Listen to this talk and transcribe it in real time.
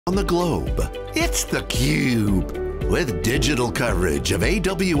on the globe. It's theCUBE, with digital coverage of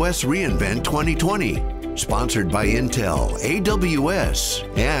AWS reInvent 2020. Sponsored by Intel,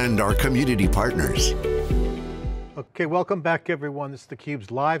 AWS, and our community partners. Okay, welcome back everyone. This is theCUBE's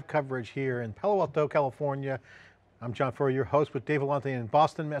live coverage here in Palo Alto, California. I'm John Furrier, your host with Dave Vellante in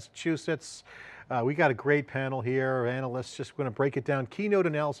Boston, Massachusetts. We got a great panel here, analysts, just going to break it down. Keynote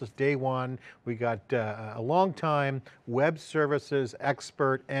analysis, day one. We got a long time web services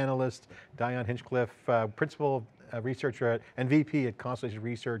expert analyst, Dion Hinchcliffe, principal researcher and VP at Constellation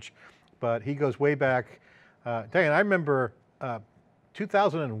Research, but he goes way back. Dion, I remember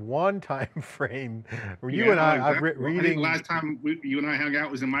 2001 time frame where you and I reading. I think the last time you and I hung out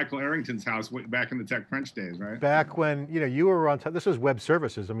was in Michael Arrington's house back in the TechCrunch days, right? Back when you were on top. This was web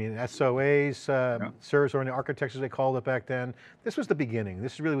services. I mean, SOAs, service-oriented architectures they called it back then. This was the beginning.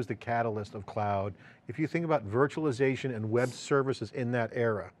 This really was the catalyst of cloud. If you think about virtualization and web services in that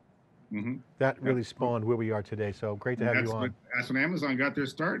era, that really spawned where we are today. So great to have you on. That's when Amazon got their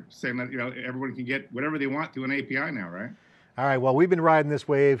start, saying that everyone can get whatever they want through an API now, right? All right, well, we've been riding this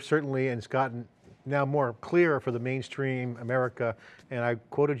wave, certainly, and it's gotten now more clear for the mainstream America. And I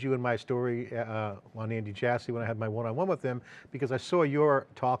quoted you in my story on Andy Jassy when I had my one-on-one with him, because I saw your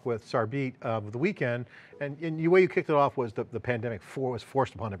talk with Sarbjeet of the weekend, and the way you kicked it off was the pandemic was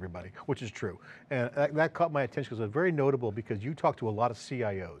forced upon everybody, which is true. And that caught my attention because it was very notable because you talked to a lot of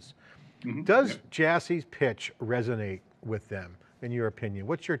CIOs. Does Jassy's pitch resonate with them, in your opinion?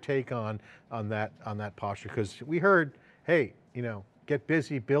 What's your take on that posture? Because we heard, hey, get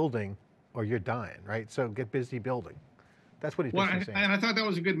busy building or you're dying, right? So get busy building. That's what he's saying. And I thought that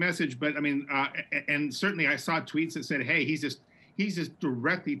was a good message, but I mean, and certainly I saw tweets that said, hey, he's just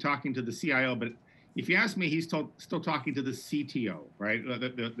directly talking to the CIO, but if you ask me, he's still talking to the CTO, right?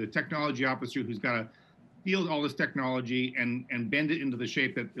 The technology officer who's got to field all this technology and bend it into the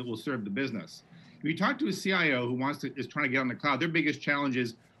shape that it will serve the business. If you talk to a CIO who is trying to get on the cloud, their biggest challenge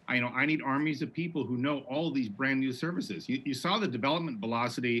is, I need armies of people who know all these brand new services. You saw the development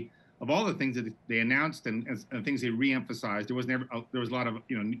velocity of all the things that they announced and things they re-emphasized. There was a lot of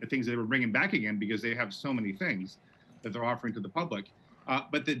things they were bringing back again because they have so many things that they're offering to the public.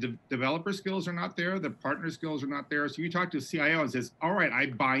 But the developer skills are not there. The partner skills are not there. So you talk to a CIO and says, all right, I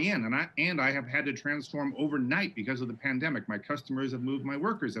buy in, and I have had to transform overnight because of the pandemic. My customers have moved, my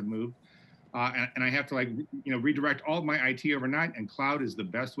workers have moved. And I have to redirect all of my IT overnight, and cloud is the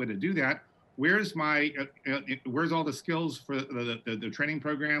best way to do that. Where's all the skills for the training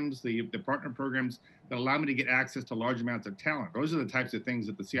programs, the partner programs that allow me to get access to large amounts of talent? Those are the types of things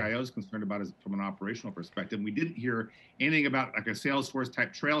that the CIO is concerned about from an operational perspective. We didn't hear anything about like a Salesforce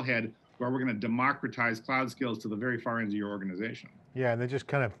type trailhead where we're going to democratize cloud skills to the very far ends of your organization. Yeah, and they're just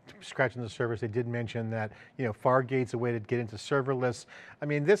kind of scratching the surface. They did mention that, Fargate's a way to get into serverless. I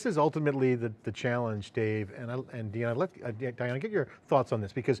mean, this is ultimately the challenge, Dave, and Dion. Diana, get your thoughts on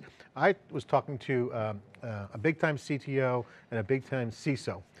this, because I was talking to a big time CTO and a big time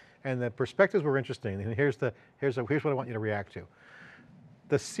CISO, and the perspectives were interesting. And here's what I want you to react to.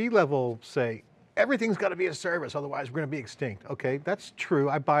 The C-level say, everything's got to be a service, otherwise we're going to be extinct. Okay, that's true,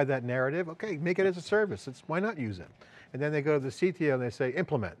 I buy that narrative. Okay, make it as a service, why not use it? And then they go to the CTO and they say,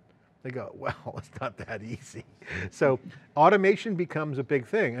 implement. They go, well, it's not that easy. So automation becomes a big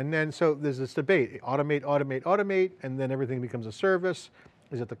thing. And then, so there's this debate, automate, automate, automate, and then everything becomes a service.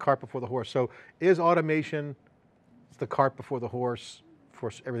 Is it the cart before the horse? So is automation the cart before the horse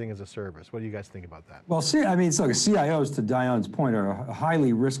for everything as a service? What do you guys think about that? Well, I mean, so CIOs, to Dion's point, are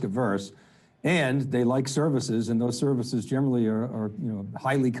highly risk averse, and they like services, and those services generally are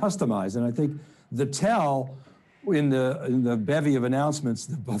highly customized. And I think the tell in the bevy of announcements,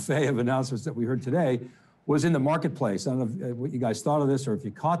 the buffet of announcements that we heard today, was in the marketplace. I don't know what you guys thought of this or if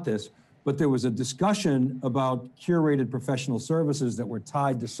you caught this, but there was a discussion about curated professional services that were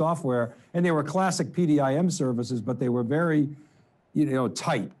tied to software, and they were classic PDIM services, but they were very,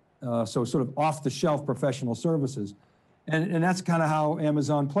 tight. So sort of off-the-shelf professional services. And that's kind of how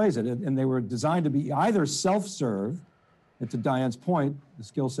Amazon plays it. And they were designed to be either self-serve, and to Dion's point, the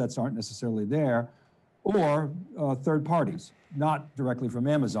skill sets aren't necessarily there, or third parties, not directly from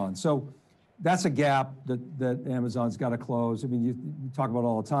Amazon. So that's a gap that Amazon's got to close. I mean, you talk about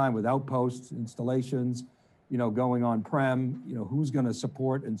all the time with outposts, installations, going on-prem, who's going to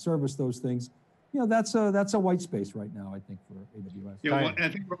support and service those things. That's a white space right now, I think, for AWS. Yeah, well, I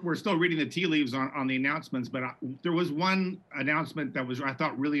think we're still reading the tea leaves on the announcements, but there was one announcement that was, I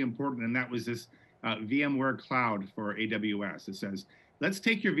thought, really important, and that was this VMware Cloud for AWS. It says, let's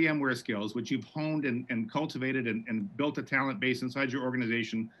take your VMware skills, which you've honed and cultivated and built a talent base inside your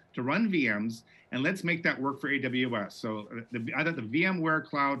organization to run VMs, and let's make that work for AWS. So I thought the VMware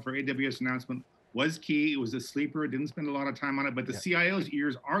cloud for AWS announcement was key. It was a sleeper. Didn't spend a lot of time on it, but the CIO's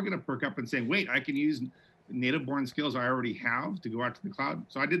ears are going to perk up and say, wait, I can use native-born skills I already have to go out to the cloud.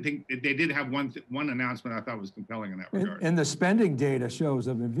 So I did think they did have one announcement I thought was compelling in that regard. And the spending data shows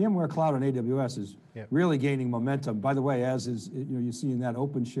that VMware Cloud on AWS is really gaining momentum. By the way, as is, you see in that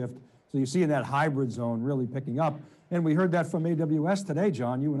OpenShift, so you see in that hybrid zone really picking up. And we heard that from AWS today,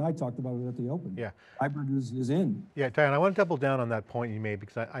 John. You and I talked about it at the Open. Yeah. Hybrid is in. Yeah, Dion, I want to double down on that point you made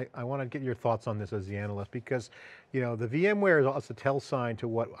because I want to get your thoughts on this as the analyst, because the VMware is also a tell sign to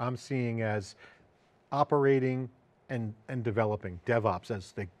what I'm seeing as operating and developing, DevOps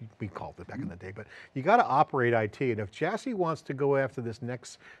as we called it back in the day, but you got to operate IT. And if Jassy wants to go after this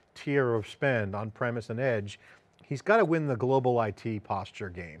next tier of spend on premise and edge, he's got to win the global IT posture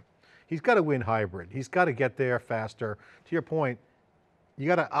game. He's got to win hybrid. He's got to get there faster. To your point, you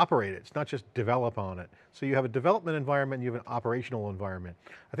got to operate it. It's not just develop on it. So you have a development environment, and you have an operational environment.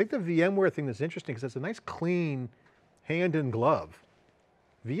 I think the VMware thing that's interesting because it's a nice clean hand in glove.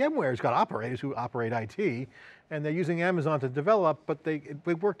 VMware's got operators who operate IT, and they're using Amazon to develop, but they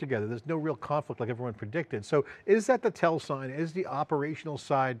work together. There's no real conflict like everyone predicted. So is that the tell sign? Is the operational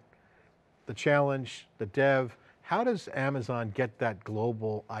side the challenge, the dev? How does Amazon get that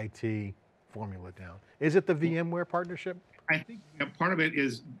global IT formula down? Is it the VMware partnership? I think part of it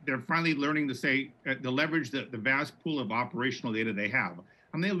is they're finally learning to say, to leverage the vast pool of operational data they have.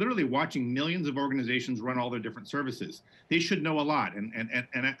 I mean, they're literally watching millions of organizations run all their different services. They should know a lot. And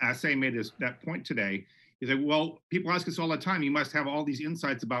Assay made that point today. He's like, well, people ask us all the time, you must have all these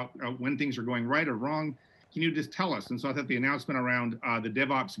insights about when things are going right or wrong. Can you just tell us? And so I thought the announcement around the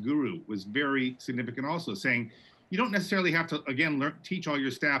DevOps guru was very significant also, saying, you don't necessarily have to, again, teach all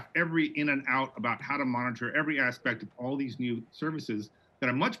your staff every in and out about how to monitor every aspect of all these new services that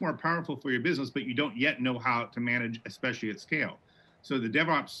are much more powerful for your business, but you don't yet know how to manage, especially at scale. So the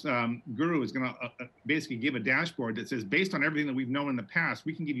DevOps guru is going to basically give a dashboard that says, based on everything that we've known in the past,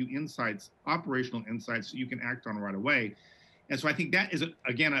 we can give you insights, operational insights, so you can act on right away. And so I think that is,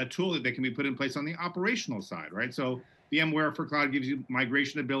 again, a tool that can be put in place on the operational side, right? So VMware for Cloud gives you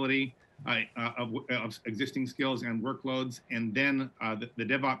migration ability of existing skills and workloads. And then the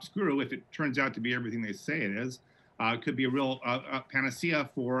DevOps guru, if it turns out to be everything they say it is, could be a real panacea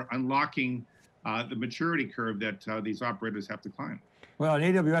for unlocking the maturity curve that these operators have to climb. Well,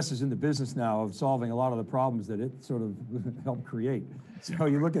 and AWS is in the business now of solving a lot of the problems that it sort of helped create. So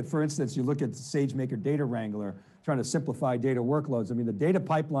you look at, for instance, you look at SageMaker Data Wrangler, trying to simplify data workloads. I mean, the data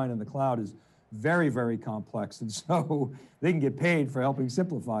pipeline in the cloud is very, very complex. And so they can get paid for helping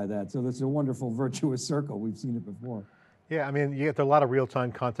simplify that. So that's a wonderful virtuous circle. We've seen it before. Yeah, I mean, you get a lot of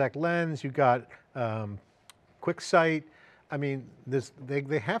real-time contact lens, you got QuickSight. I mean,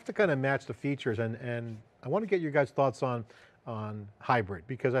 they have to kind of match the features, and I want to get your guys' thoughts on hybrid,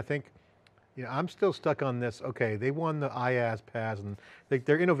 because I think, I'm still stuck on this. Okay, they won the IaaS, PaaS, and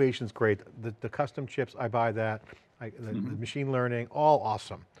their innovation's great. The custom chips, I buy that. The machine learning, all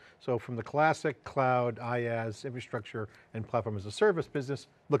awesome. So from the classic cloud, IaaS, infrastructure, and platform as a service business,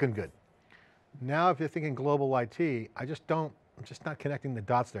 looking good. Now, if you're thinking global IT, I'm just not connecting the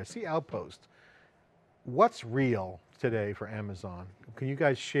dots there. See Outpost. What's real today for Amazon? Can you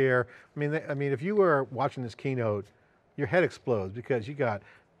guys share? I mean, if you were watching this keynote, your head explodes because you got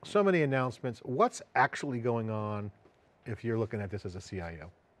so many announcements. What's actually going on if you're looking at this as a CIO?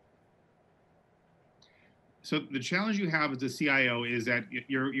 So the challenge you have as a CIO is that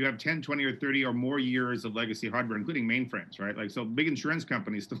you have 10, 20, or 30 or more years of legacy hardware, including mainframes, right? Like, so big insurance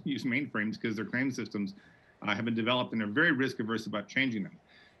companies still use mainframes because their claim systems have been developed and they're very risk averse about changing them.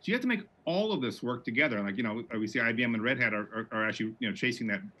 So you have to make all of this work together. Like, we see IBM and Red Hat are actually, chasing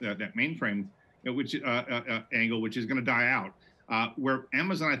that mainframe, angle, which is going to die out. Where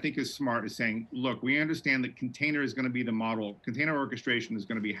Amazon, I think, is smart, is saying, look, we understand that container is going to be the model. Container orchestration is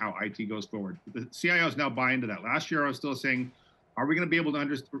going to be how IT goes forward. The CIOs now buy into that. Last year, I was still saying, are we going to be able to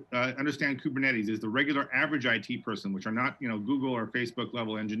understand Kubernetes? Is the regular average IT person, which are not, Google or Facebook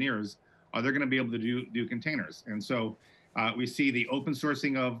level engineers, are they going to be able to do containers? And so we see the open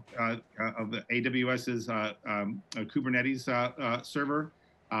sourcing of the AWS's Kubernetes server,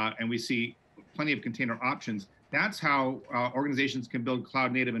 and we see plenty of container options. That's how organizations can build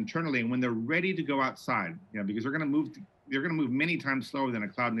cloud native internally, and when they're ready to go outside, because they're going to move many times slower than a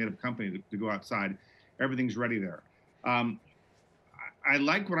cloud native company to go outside. Everything's ready there. I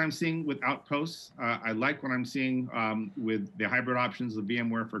like what I'm seeing with Outposts. I like what I'm seeing with the hybrid options of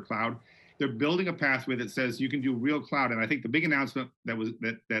VMware for cloud. they're building a pathway that says you can do real cloud. And I think the big announcement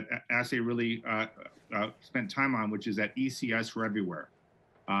that Assay really spent time on, which is that ECS for everywhere,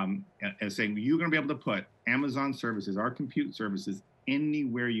 and saying you're going to be able to put Amazon services, our compute services,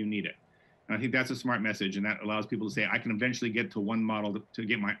 anywhere you need it. And I think that's a smart message, and that allows people to say, I can eventually get to one model to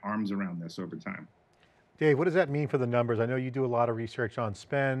get my arms around this over time. Dave, what does that mean for the numbers? I know you do a lot of research on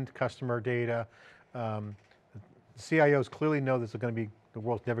spend, customer data. CIOs clearly know this is going to be, the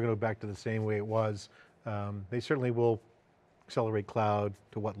world's never going to go back to the same way it was. They certainly will accelerate cloud.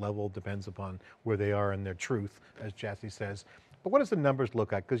 To what level depends upon where they are in their truth, as Jassy says. But what does the numbers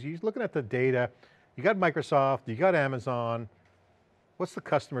look like? Because you're looking at the data, you got Microsoft, you got Amazon. What's the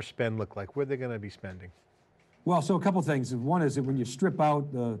customer spend look like? Where are they going to be spending? Well, so a couple things. One is that when you strip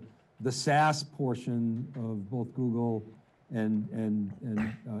out the SaaS portion of both Google and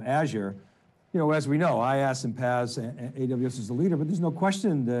Azure, you know, as we know, IaaS and PaaS, AWS is the leader, but there's no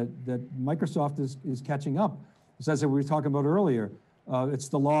question that Microsoft is catching up. As we were talking about earlier, it's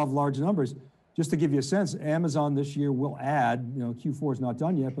the law of large numbers. Just to give you a sense, Amazon this year will add, you know, Q4 is not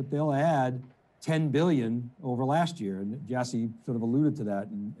done yet, but they'll add 10 billion over last year. And Jassy sort of alluded to that,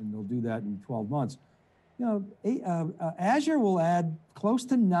 and they'll do that in 12 months. You know, Azure will add close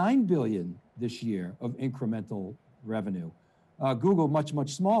to 9 billion this year of incremental revenue. Google much,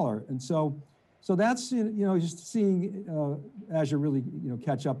 much smaller. And so that's, you know, just seeing Azure really, you know,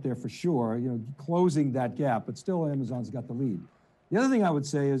 catch up there for sure, you know, closing that gap, but still Amazon's got the lead. The other thing I would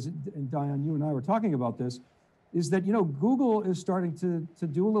say is, and Dion, you and I were talking about this, is that, you know, Google is starting to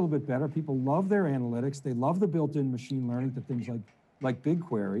do a little bit better. People love their analytics. They love the built-in machine learning to things like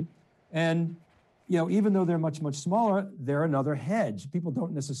BigQuery. And, you know, even though they're much, much smaller, they're another hedge. People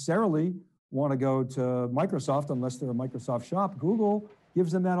don't necessarily want to go to Microsoft unless they're a Microsoft shop. Google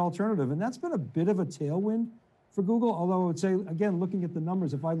gives them that alternative. And that's been a bit of a tailwind for Google. Although I would say, again, looking at the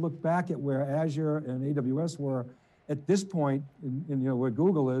numbers, if I look back at where Azure and AWS were at this point, in you know, where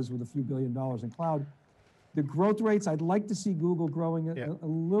Google is with a few $1 billion in cloud, the growth rates, I'd like to see Google growing a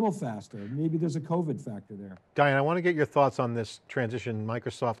little faster. Maybe there's a COVID factor there. Diane, I want to get your thoughts on this transition,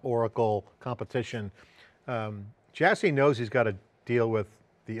 Microsoft, Oracle competition. Jassy knows he's got to deal with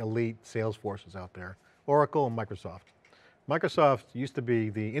the elite sales forces out there, Oracle and Microsoft. Microsoft used to be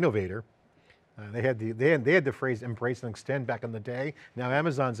the innovator. They had the phrase embrace and extend back in the day. Now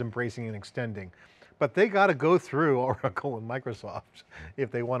Amazon's embracing and extending. But they got to go through Oracle and Microsoft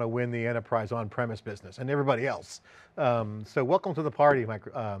if they want to win the enterprise on-premise business and everybody else. So welcome to the party,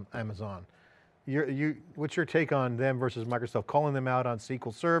 Amazon. What's your take on them versus Microsoft, calling them out on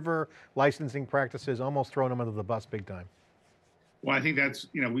SQL Server, licensing practices, almost throwing them under the bus big time? Well, I think that's,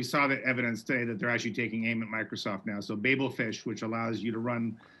 you know, we saw the evidence today that they're actually taking aim at Microsoft now. So Babelfish, which allows you to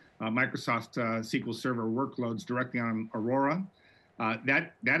run Microsoft SQL Server workloads directly on Aurora,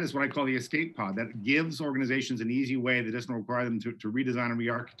 that is what I call the escape pod. That gives organizations an easy way that doesn't require them to redesign and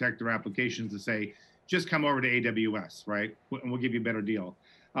re-architect their applications to say, just come over to AWS, right? And we'll give you a better deal.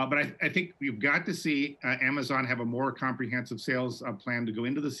 But I think we've got to see Amazon have a more comprehensive sales plan to go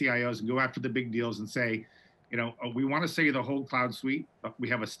into the CIOs and go after the big deals and say, you know, we want to sell you the whole cloud suite. We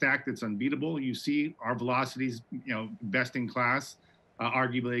have a stack that's unbeatable. You see our velocities, you know, best in class,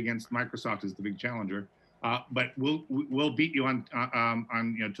 arguably against Microsoft is the big challenger. But we'll beat you on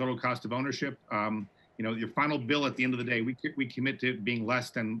you know, total cost of ownership. You know, your final bill at the end of the day, we commit to being less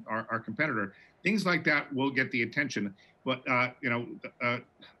than our competitor. Things like that will get the attention. But you know,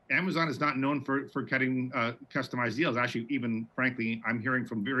 Amazon is not known for cutting customized deals. Actually, even frankly, I'm hearing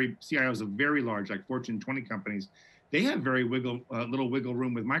from CIOs of very large, like Fortune 20 companies, they have very little wiggle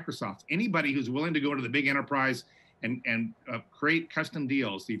room with Microsoft. Anybody who's willing to go to the big enterprise and create custom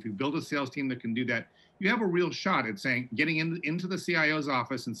deals, if you build a sales team that can do that, you have a real shot at saying, getting into the CIO's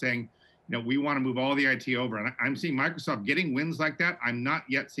office and saying, you know, we want to move all the IT over. And I'm seeing Microsoft getting wins like that. I'm not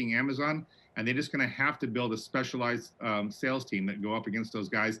yet seeing Amazon. And they're just going to have to build a specialized sales team that go up against those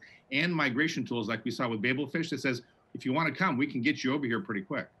guys, and migration tools like we saw with Babelfish that says, if you want to come, we can get you over here pretty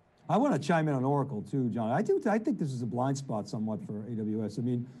quick. I want to chime in on Oracle too, John. I think this is a blind spot somewhat for AWS. I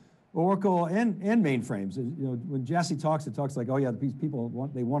mean, Oracle and mainframes. You know, when Jassy talks, it talks like, oh yeah, these people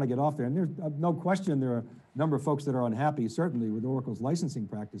want to get off there, and there's no question there are a number of folks that are unhappy, certainly with Oracle's licensing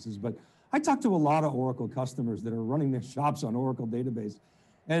practices. But I talk to a lot of Oracle customers that are running their shops on Oracle database.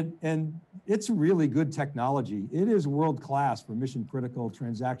 And it's really good technology. It is world-class for mission-critical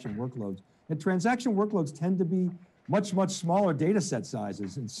transaction workloads. And transaction workloads tend to be much, much smaller data set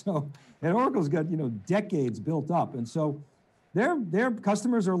sizes. And Oracle's got, you know, decades built up. And so their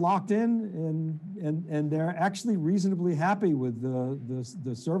customers are locked in, and they're actually reasonably happy with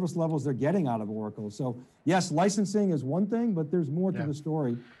the service levels they're getting out of Oracle. So yes, licensing is one thing, but there's more to the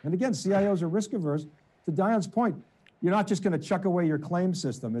story. And again, CIOs are risk averse. To Dion's point, you're not just going to chuck away your claim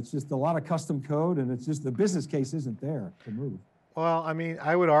system. It's just a lot of custom code, and it's just the business case isn't there to move. Well, I mean,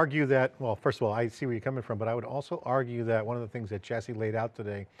 I would argue that, well, first of all, I see where you're coming from, but I would also argue that one of the things that Jassy laid out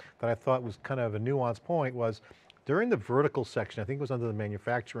today that I thought was kind of a nuanced point was during the vertical section, I think it was under the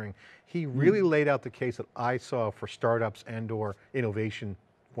manufacturing, he really laid out the case that I saw for startups and or innovation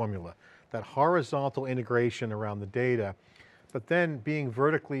formula, that horizontal integration around the data, but then being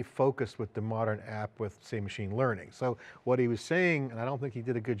vertically focused with the modern app with, say, machine learning. So what he was saying, and I don't think he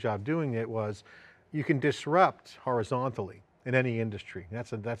did a good job doing it, was you can disrupt horizontally in any industry.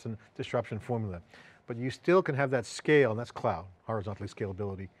 That's a disruption formula. But you still can have that scale, and that's cloud, horizontally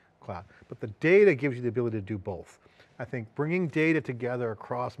scalability cloud. But the data gives you the ability to do both. I think bringing data together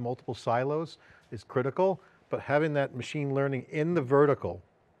across multiple silos is critical, but having that machine learning in the vertical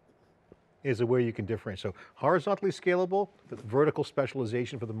is a way you can differentiate. So horizontally scalable, but vertical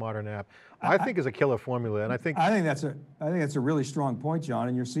specialization for the modern app, I think is a killer formula. And I think that's a really strong point, John.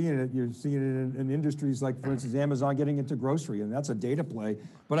 And you're seeing it in industries like, for instance, Amazon getting into grocery, and that's a data play.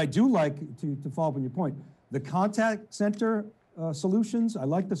 But I do like to follow up on your point, the contact center solutions. I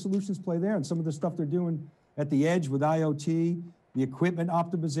like the solutions play there, and some of the stuff they're doing at the edge with IoT, the equipment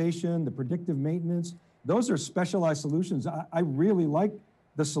optimization, the predictive maintenance. Those are specialized solutions. I really like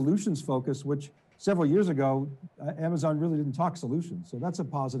the solutions focus, which several years ago, Amazon really didn't talk solutions. So that's a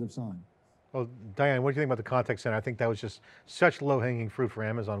positive sign. Well, Diane, what do you think about the contact center? I think that was just such low-hanging fruit for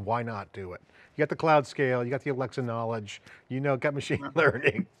Amazon. Why not do it? You got the cloud scale, you got the Alexa knowledge, got machine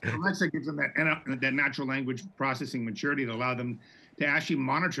learning. Alexa gives them that natural language processing maturity to allow them to actually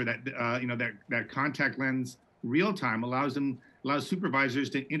monitor that, that contact lens real time, allows supervisors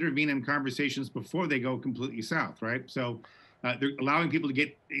to intervene in conversations before they go completely south, right? So they're allowing people to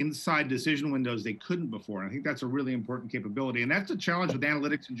get inside decision windows they couldn't before. And I think that's a really important capability. And that's the challenge with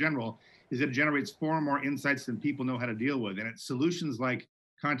analytics in general, is that it generates far more insights than people know how to deal with. And it's solutions like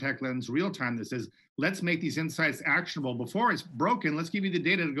contact lens real time that says, let's make these insights actionable before it's broken. Let's give you the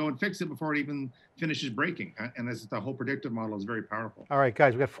data to go and fix it before it even finishes breaking. And this is the whole predictive model is very powerful. All right,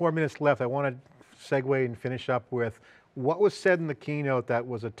 guys, we've got 4 minutes left. I want to segue and finish up with what was said in the keynote that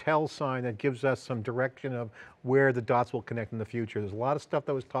was a tell sign that gives us some direction of where the dots will connect in the future. There's a lot of stuff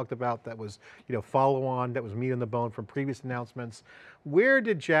that was talked about that was, follow on, that was meat on the bone from previous announcements. Where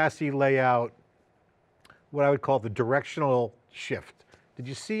did Jassy lay out what I would call the directional shift? Did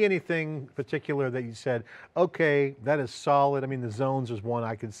you see anything particular that you said, okay, that is solid? I mean, the zones is one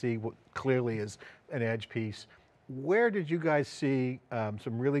I could see what clearly is an edge piece. Where did you guys see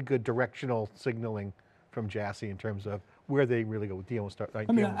some really good directional signaling from Jassy in terms of where they really go? Dion will start.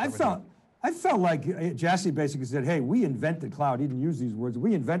 I felt like Jassy basically said, hey, we invented cloud. He didn't use these words.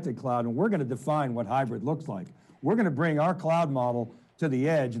 We invented cloud, and we're going to define what hybrid looks like. We're going to bring our cloud model to the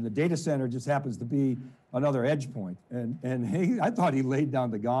edge, and the data center just happens to be another edge point. And I thought he laid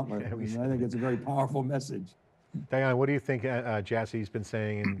down the gauntlet. I think it's a very powerful message. Dion, what do you think Jassy's been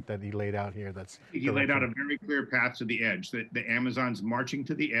saying and that he laid out here? He laid out a very clear path to the edge. That the Amazon's marching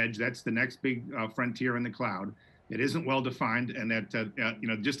to the edge. That's the next big frontier in the cloud. It isn't well defined, and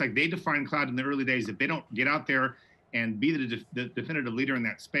that just like they defined cloud in the early days, if they don't get out there and be the definitive leader in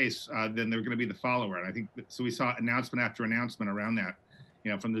that space, then they're going to be the follower. And I think so. We saw announcement after announcement around that,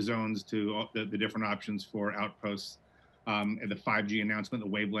 from the zones to the different options for outposts. And the 5G announcement, the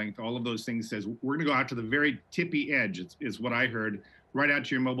wavelength, all of those things says we're going to go out to the very tippy edge, is what I heard, right out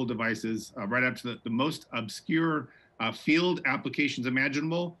to your mobile devices, right out to the most obscure field applications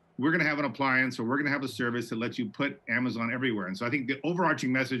imaginable. We're going to have an appliance, or we're going to have a service that lets you put Amazon everywhere. And so I think the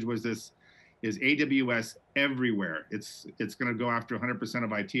overarching message was this, is AWS everywhere. It's going to go after 100%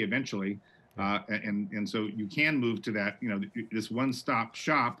 of IT eventually. And so you can move to that, this one-stop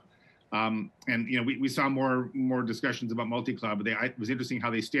shop. We saw more discussions about multi-cloud, but it was interesting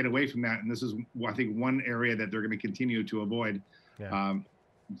how they stayed away from that. And this is, I think, one area that they're going to continue to avoid. Yeah.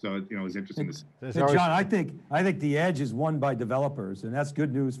 So it was interesting to see. Hey, John, I think the edge is won by developers, and that's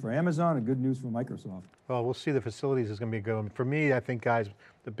good news for Amazon and good news for Microsoft. Well, we'll see. The facilities is going to be good. For me, I think, guys,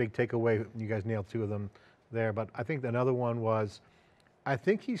 the big takeaway, you guys nailed 2 of them there, but I think another one was, I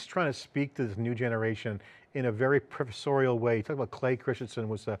think he's trying to speak to this new generation in a very professorial way. He talked about Clay Christensen,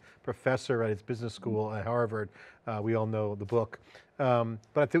 was a professor at his business school at Harvard. We all know the book. But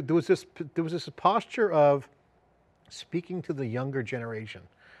I think there was this posture of speaking to the younger generation.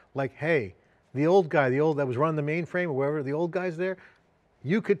 Like, hey, the old guy, that was running the mainframe or wherever, the old guy's there,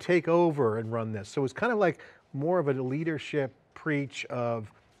 you could take over and run this. So it's kind of like more of a leadership preach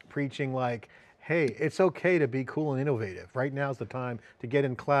of preaching like, hey, it's okay to be cool and innovative. Right now's the time to get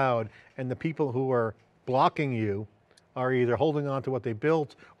in cloud, and the people who are blocking you are either holding on to what they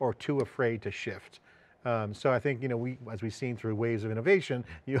built or too afraid to shift. So I think, as we've seen through waves of innovation,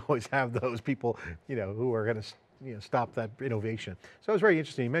 you always have those people, who are going to stop that innovation. So it was very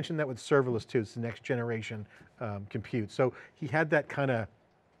interesting. You mentioned that with serverless too, it's the next generation compute. So he had that kind of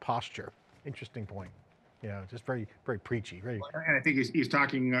posture. Interesting point. Just very, very preachy. Very. And I think he's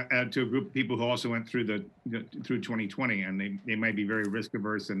talking to a group of people who also went through through 2020, and they might be very risk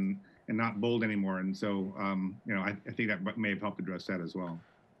averse and not bold anymore. And so, I think that may have helped address that as well.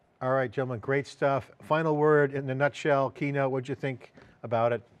 All right, gentlemen, great stuff. Final word in a nutshell, keynote, what'd you think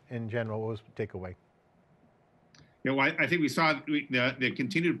about it in general? What was the takeaway? I think we saw the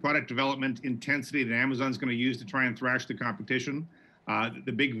continued product development intensity that Amazon's going to use to try and thrash the competition.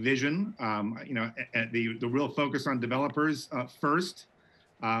 The big vision, the real focus on developers first,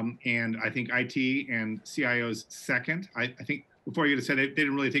 and I think IT and CIOs second. I think before you said they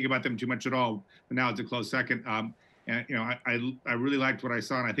didn't really think about them too much at all, but now it's a close second. And I really liked what I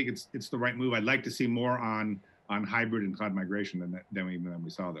saw, and I think it's the right move. I'd like to see more on hybrid and cloud migration than we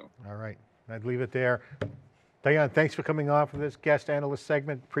saw though. All right, I'd leave it there. Dion, thanks for coming on for this guest analyst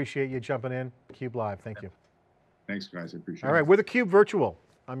segment. Appreciate you jumping in. CUBE Live, thank you. Thanks guys, I appreciate it. All right, we're theCUBE Virtual.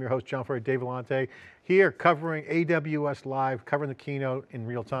 I'm your host, John Furrier, Dave Vellante, here covering AWS Live, covering the keynote in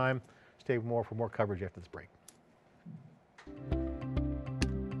real time. Stay more for more coverage after this break.